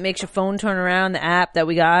thing that makes your phone turn around, the app that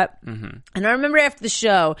we got. Mm-hmm. And I remember after the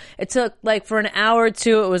show, it took like for an hour or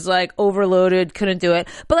two, it was like overloaded, couldn't do it.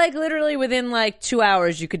 But like literally within like 2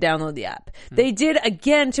 hours, you could download the app. Mm-hmm. They did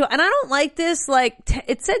again too. And I don't like this. Like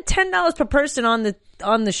it said $10 per person on the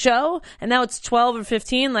show, and now it's 12 or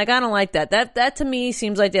 15. Like I don't like that. That to me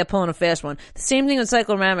seems like they're pulling a fast one. The same thing with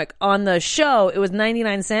Cycloramic. On the show, it was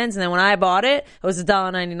 99 cents, and then when I bought it, it was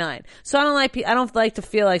 $1.99. So I don't like to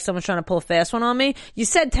feel like someone's trying to pull a fast one on me. You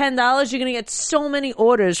said $10. You're gonna get so many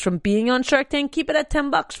orders from being on Shark Tank. Keep it at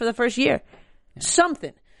 $10 for the first year. Yeah.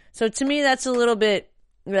 Something. So to me, that's a little bit.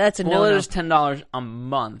 That's a no. Well, it is $10 a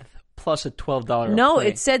month. Plus a $12 No, play.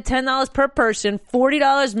 it said $10 per person,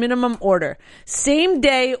 $40 minimum order. Same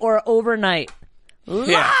day or overnight.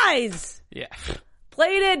 Lies! Yeah.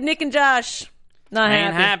 Plated, Nick and Josh. Not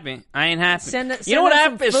happy. I ain't happy. Send you know what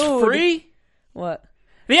app is food. free? What?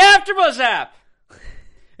 The AfterBuzz app.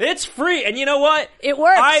 It's free. And you know what? It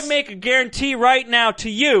works. I make a guarantee right now to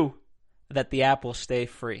you that the app will stay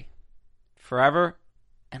free. Forever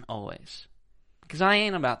and always. Because I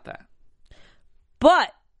ain't about that.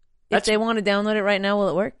 But if they want to download it right now, will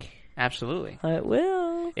it work? Absolutely. It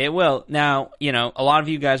will. It will. Now, a lot of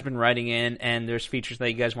you guys have been writing in, and there's features that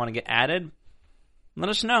you guys want to get added. Let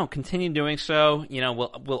us know. Continue doing so.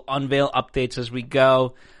 We'll unveil updates as we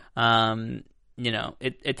go.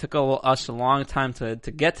 It took us a long time to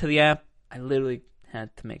get to the app. I literally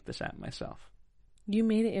had to make this app myself. You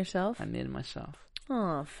made it yourself? I made it myself.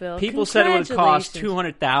 Oh, Phil. People said it would cost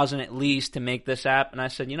 $200,000 at least to make this app, and I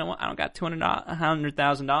said, you know what? I don't got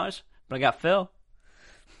 $100,000, but I got Phil.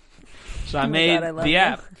 So I made the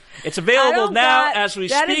app. It's available now as we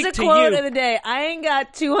speak to you. That is a quote of the day. I ain't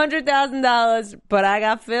got $200,000, but I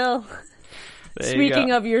got Phil.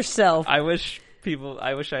 Speaking of yourself. I wish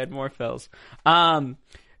I had more Phils.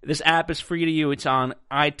 This app is free to you. It's on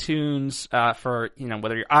iTunes for,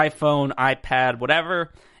 whether your iPhone, iPad,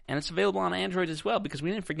 whatever. And it's available on Android as well because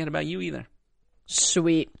we didn't forget about you either.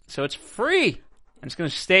 Sweet. So it's free. And it's going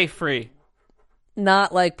to stay free.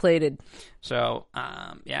 Not like Plated. So,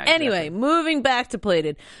 yeah. Anyway, moving back to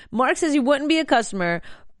Plated. Mark says he wouldn't be a customer,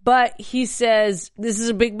 but he says, this is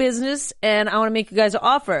a big business and I want to make you guys an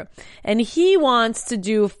offer. And he wants to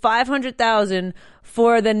do $500,000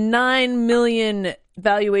 for the $9 million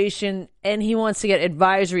valuation, and he wants to get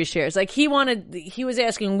advisory shares. Like he was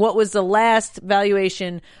asking what was the last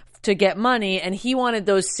valuation to get money, and he wanted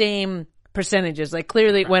those same percentages. Like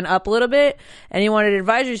clearly it went up a little bit, and he wanted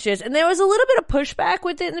advisory shares. And there was a little bit of pushback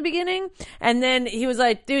with it in the beginning, and then he was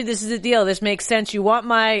like, "Dude, this is the deal. This makes sense. You want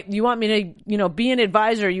me to, be an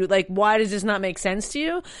advisor. You like, why does this not make sense to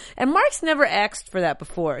you?" And Mark's never asked for that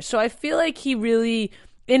before, so I feel like he really,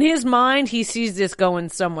 in his mind, he sees this going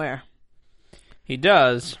somewhere. He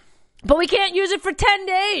does. But we can't use it for 10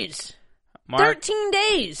 days. 13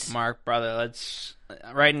 days. Mark, brother,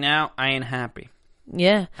 right now, I ain't happy.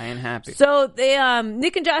 Yeah. I ain't happy. So they,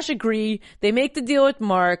 Nick and Josh agree. They make the deal with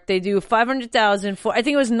Mark. They do $500,000 for, I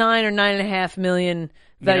think it was $9 or $9.5 million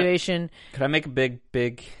valuation. Could I make a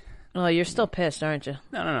big? Oh, you're still pissed, aren't you?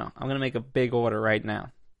 No. I'm going to make a big order right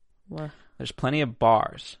now. What? There's plenty of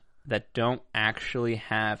bars that don't actually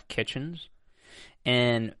have kitchens.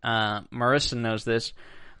 And Marissa knows this.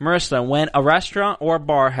 Marissa, when a restaurant or a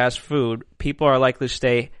bar has food, people are likely to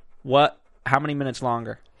stay, how many minutes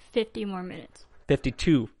longer? 50 more minutes.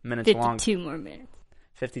 52 minutes longer. 52 more minutes.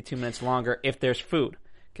 52 minutes longer if there's food.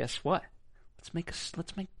 Guess what?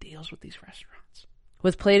 Let's make deals with these restaurants.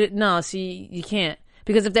 With plated? No, see, you can't.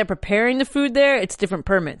 Because if they're preparing the food there, it's different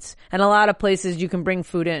permits. And a lot of places you can bring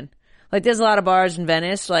food in. Like, there's a lot of bars in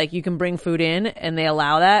Venice, like, you can bring food in, and they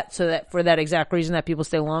allow that, so that for that exact reason that people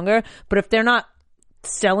stay longer. But if they're not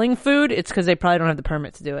selling food, it's because they probably don't have the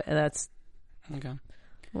permit to do it, and that's... Okay.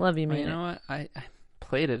 Love you, man. You know what? I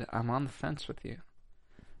Plated. I'm on the fence with you.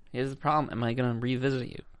 Here's the problem. Am I going to revisit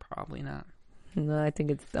you? Probably not. No, I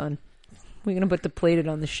think it's done. We're going to put the Plated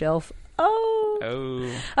on the shelf.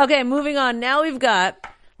 Oh. Okay, moving on. Now we've got...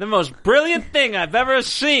 the most brilliant thing I've ever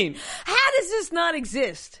seen. How does this not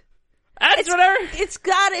exist? It's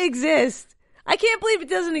got to exist. I can't believe it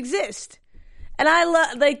doesn't exist. And I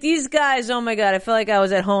love, like, these guys, oh my God, I felt like I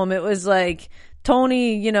was at home. It was like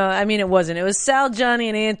Tony, you know, I mean, it wasn't. It was Sal, Johnny,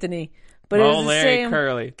 and Anthony. But it was the Larry, same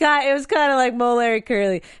Curly. guy. It was kind of like Mo, Larry,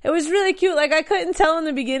 Curly. It was really cute. Like, I couldn't tell in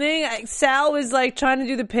the beginning. Sal was like trying to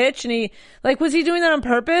do the pitch, and he, like, was he doing that on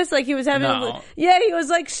purpose? Like, he was having, yeah, he was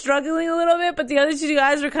like struggling a little bit, but the other two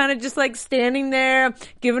guys were kind of just like standing there,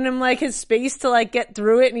 giving him like his space to like get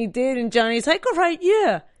through it, and he did. And Johnny's like, all right,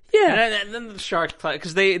 yeah. Yeah, and then the Sharks play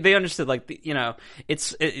because they understood, like, you know,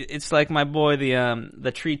 it's like my boy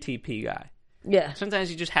the tree TP guy. Yeah.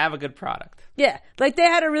 Sometimes you just have a good product. Yeah. Like, they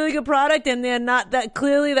had a really good product, and they're not that,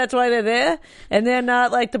 clearly that's why they're there, and they're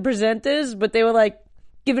not like the presenters, but they were like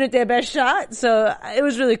giving it their best shot, so it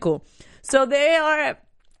was really cool. So they are...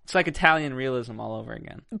 It's like Italian realism all over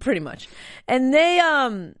again. Pretty much. And they,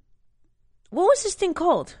 what was this thing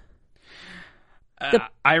called?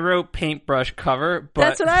 I wrote paintbrush cover, but...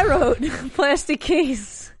 That's what I wrote. Plastic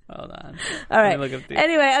case. Hold on. All right.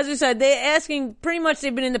 Anyway, as we said, they're asking, pretty much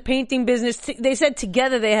they've been in the painting business. They said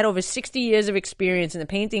together they had over 60 years of experience in the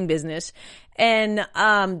painting business. And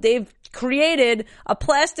they've created a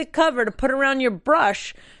plastic cover to put around your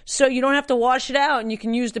brush so you don't have to wash it out and you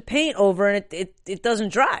can use the paint over and it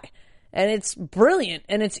doesn't dry. And it's brilliant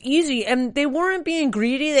and it's easy. And they weren't being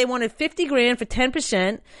greedy. They wanted $50,000 for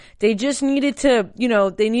 10%. They just needed to, you know,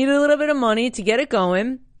 they needed a little bit of money to get it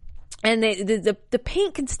going. And the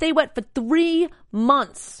paint can stay wet for 3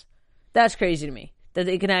 months. That's crazy to me, that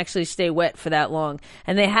they can actually stay wet for that long.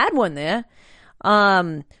 And they had one there.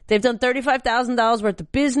 They've done $35,000 worth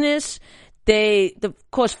of business. They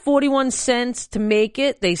cost 41 cents to make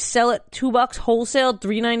it. They sell it $2 wholesale,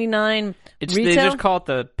 $3.99 retail. They just call it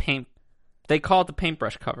the paint. They call it the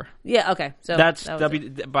paintbrush cover. Yeah. Okay. So that's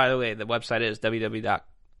by the way, the website is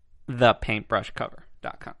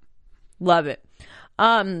www.thepaintbrushcover.com. Love it.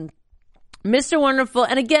 Mr. Wonderful,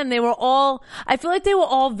 and again, I feel like they were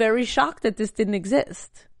all very shocked that this didn't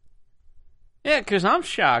exist. Yeah, because I'm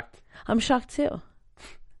shocked. I'm shocked too.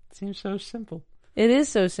 It seems so simple. It is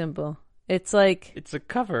so simple. It's like... It's a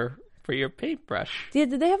cover for your paintbrush. Yeah,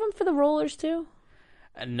 did they have them for the rollers too?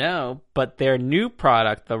 No, but their new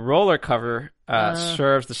product, the roller cover,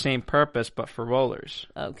 serves the same purpose, but for rollers.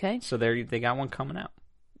 Okay. So they got one coming out.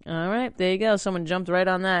 All right, there you go. Someone jumped right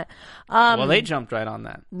on that. Well, they jumped right on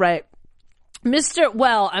that. Right.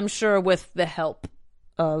 Well, I'm sure with the help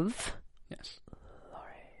of... Yes.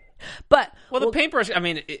 But... Well, the paintbrush, I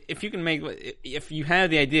mean, if you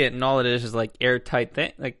have the idea and all it is like airtight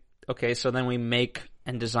thing, like, okay, so then we make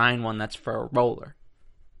and design one that's for a roller.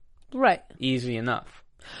 Right. Easy enough.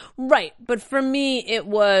 Right. But for me, it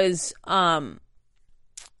was...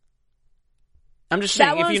 I'm just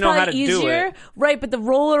saying, if you know how to do it. Right, but the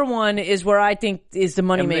roller one is where I think is the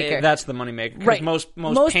moneymaker. That's the moneymaker. Right. Most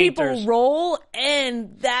painters, people roll,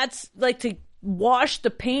 and that's like to wash the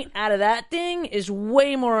paint out of that thing is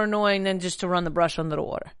way more annoying than just to run the brush under the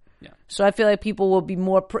water. Yeah. So I feel like people will be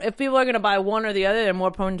more, if people are going to buy one or the other, they're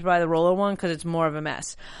more prone to buy the roller one because it's more of a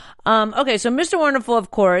mess. Okay, so Mr. Wonderful,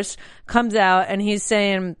 of course, comes out and he's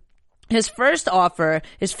saying his first offer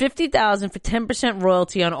is $50,000 for 10%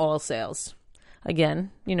 royalty on all sales. Again,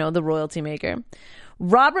 you know, the royalty maker.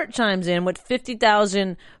 Robert chimes in with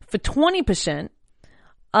 $50,000 for 20%.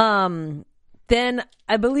 Then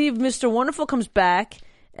I believe Mr. Wonderful comes back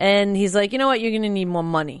and he's like, you know what? You're going to need more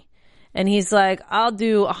money. And he's like, I'll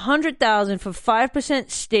do $100,000 for 5%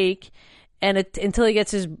 stake and until he gets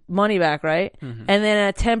his money back, right? Mm-hmm. And then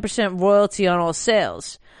a 10% royalty on all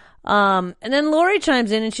sales. And then Lori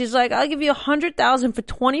chimes in and she's like, I'll give you $100,000 for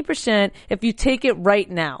 20% if you take it right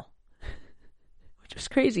now. Which is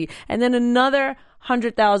crazy. And then another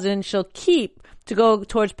 $100,000 she'll keep to go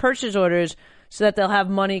towards purchase orders so that they'll have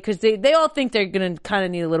money because they all think they're going to kind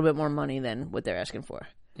of need a little bit more money than what they're asking for.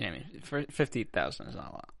 Yeah, I mean, for $50,000 is not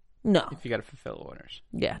a lot. No. If you got to fulfill orders.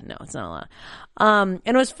 Yeah, no, it's not a lot. And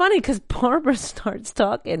it was funny because Barbara starts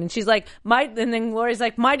talking and she's like, and then Lori's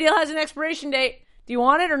like, my deal has an expiration date. Do you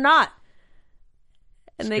want it or not?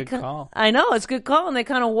 And it's a good call. I know, it's a good call. And they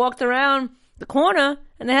kind of walked around the corner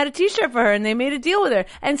and they had a t-shirt for her and they made a deal with her.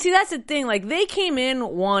 And see, that's the thing. Like, they came in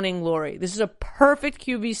wanting Lori. This is a perfect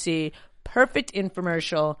QVC, perfect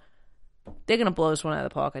infomercial. They're going to blow this one out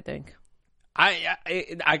of the park, I think.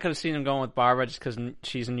 I could have seen him going with Barbara just because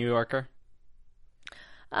she's a New Yorker.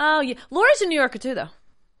 Oh, yeah. Lori's a New Yorker, too, though.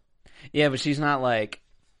 Yeah, but she's not like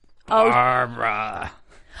Barbara.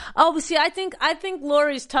 Oh, but see, I think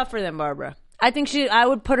Lori's tougher than Barbara. I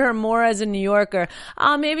would put her more as a New Yorker.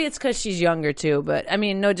 Maybe it's because she's younger, too. But, I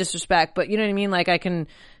mean, no disrespect. But, you know what I mean? Like, I can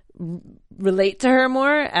relate to her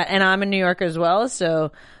more. And I'm a New Yorker as well.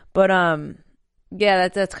 So, but, yeah,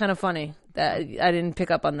 that's kind of funny. That I didn't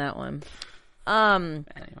pick up on that one. Anyway.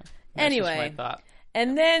 That's just my thought.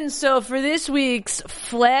 And then, so for this week's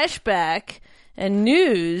flashback and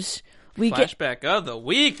news, we flashback of the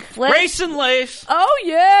week. Grayson Lace. Oh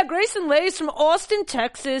yeah, Grayson Lace from Austin,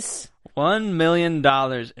 Texas. $1 million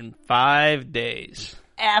in 5 days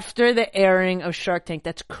after the airing of Shark Tank.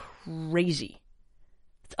 That's crazy.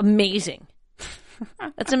 It's amazing.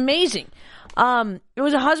 That's amazing. It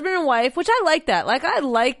was a husband and wife, which I like that. Like, I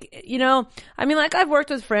like, you know, I mean, like, I've worked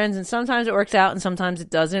with friends and sometimes it works out and sometimes it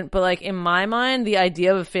doesn't. But, like, in my mind, the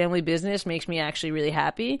idea of a family business makes me actually really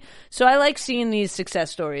happy. So I like seeing these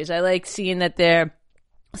success stories. I like seeing that they're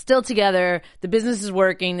still together, the business is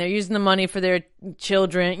working, they're using the money for their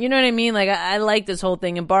children. You know what I mean? Like, I like this whole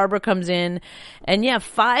thing. And Barbara comes in, and yeah,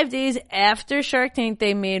 5 days after Shark Tank,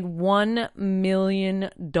 they made $1 million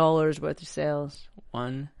worth of sales.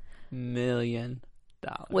 $1 million.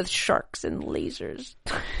 With sharks and lasers.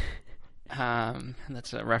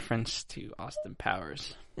 That's a reference to Austin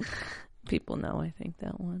Powers. People know, I think,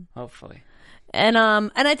 that one. Hopefully. And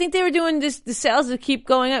I think they were doing the sales to keep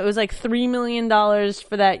going up. It was like $3 million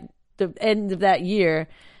for the end of that year.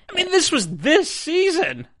 I mean, this was this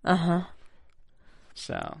season. Uh-huh.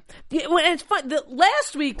 So. Yeah, well, it's fun. The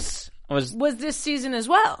last week's was this season as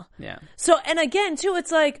well. Yeah. So, and again, too,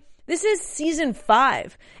 it's like, this is season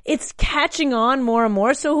 5. It's catching on more and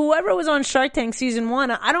more. So whoever was on Shark Tank season 1,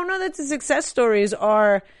 I don't know that the success stories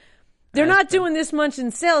are... They're not doing this much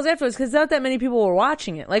in sales afterwards because not that many people were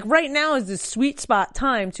watching it. Like, right now is the sweet spot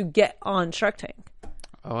time to get on Shark Tank.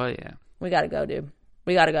 Oh, yeah. We gotta go, dude.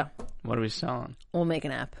 We gotta go. What are we selling? We'll make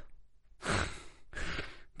an app.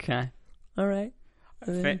 Okay. All right.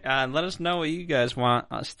 Let us know what you guys want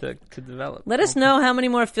us to develop. Let us know how many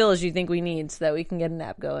more fills you think we need so that we can get an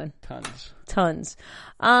app going. Tons.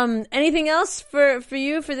 Anything else for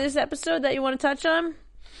you for this episode that you want to touch on?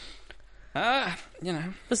 You know.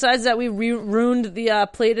 Besides that, we ruined the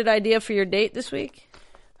plated idea for your date this week.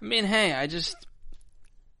 I mean, hey,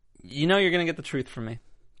 you know you're gonna get the truth from me.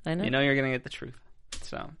 I know. You know you're gonna get the truth.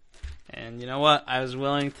 So, and you know what? I was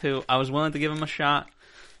willing to give him a shot.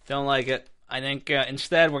 Don't like it. I think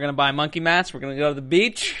instead we're gonna buy monkey mats. We're gonna go to the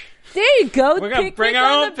beach. There you go. We're gonna bring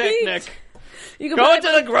our own picnic. You can go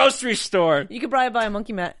to the grocery store. You could probably buy a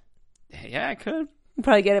monkey mat. Yeah, I could. You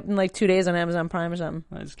probably get it in like 2 days on Amazon Prime or something.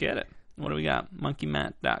 Let's get it. What do we got?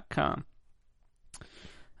 monkeymat.com.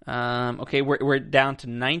 Okay, we're down to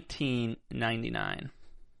 $19.99.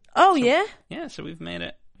 Oh, yeah? Yeah, so we've made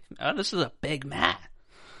it. Oh, this is a big mat.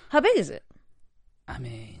 How big is it? I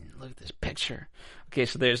mean, look at this picture. Okay,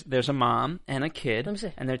 so there's a mom and a kid. Let me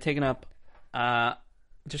see. And they're taking up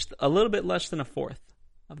just a little bit less than a fourth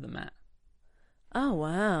of the mat. Oh,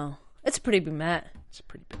 wow. It's a pretty big mat. It's a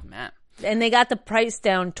pretty big mat. And they got the price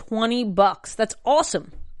down $20. That's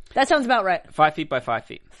awesome. That sounds about right. 5 feet by 5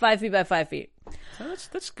 feet. 5 feet by 5 feet. So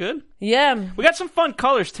that's good. Yeah. We got some fun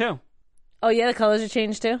colors too. Oh yeah, the colors are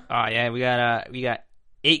changed too. Oh yeah, we got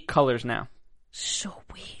 8 colors now.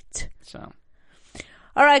 Sweet. So.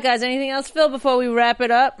 All right, guys. Anything else, Phil? Before we wrap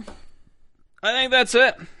it up. I think that's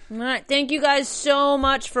it. All right. Thank you guys so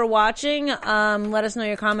much for watching. Let us know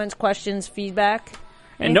your comments, questions, feedback.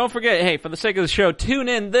 And don't forget, hey, for the sake of the show, tune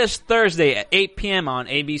in this Thursday at 8 p.m. on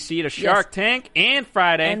ABC to Shark Tank and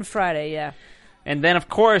Friday. And Friday, yeah. And then, of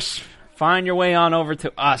course, find your way on over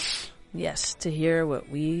to us. Yes, to hear what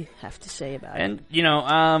we have to say about it. And, you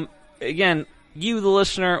know, again, you, the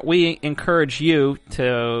listener, we encourage you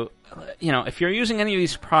to, you know, if you're using any of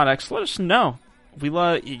these products, let us know. We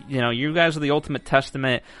love, you know, you guys are the ultimate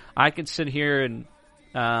testament. I could sit here and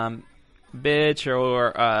bitch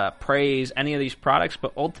or praise any of these products,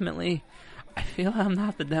 but ultimately I feel I'm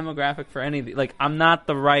not the demographic for any of these. Like, I'm not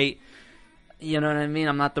the right, you know what I mean?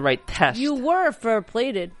 I'm not the right test. You were for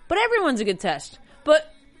plated, but everyone's a good test. But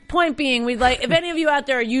point being, we'd like, if any of you out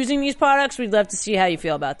there are using these products, we'd love to see how you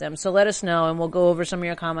feel about them. So let us know and we'll go over some of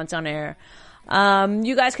your comments on air.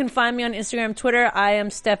 You guys can find me on Instagram, Twitter. I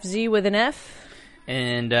am Steph Z with an F.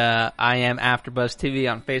 And I am AfterBuzz TV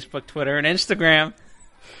on Facebook, Twitter, and Instagram.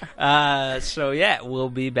 So yeah, we'll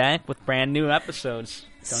be back with brand new episodes.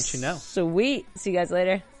 Don't you know? Sweet. See you guys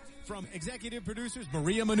later. From executive producers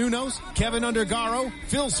Maria Menounos, Kevin Undergaro,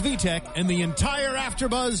 Phil Svitek, and the entire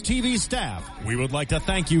AfterBuzz TV staff, we would like to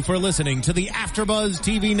thank you for listening to the AfterBuzz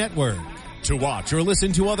TV network. To watch or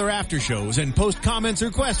listen to other after shows and post comments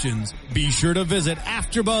or questions, be sure to visit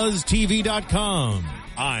AfterBuzzTV.com.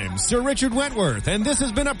 I'm Sir Richard Wentworth, and this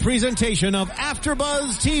has been a presentation of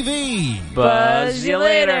AfterBuzz TV. Buzz you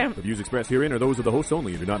later. The views expressed herein are those of the hosts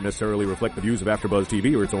only and do not necessarily reflect the views of AfterBuzz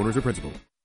TV or its owners or principals.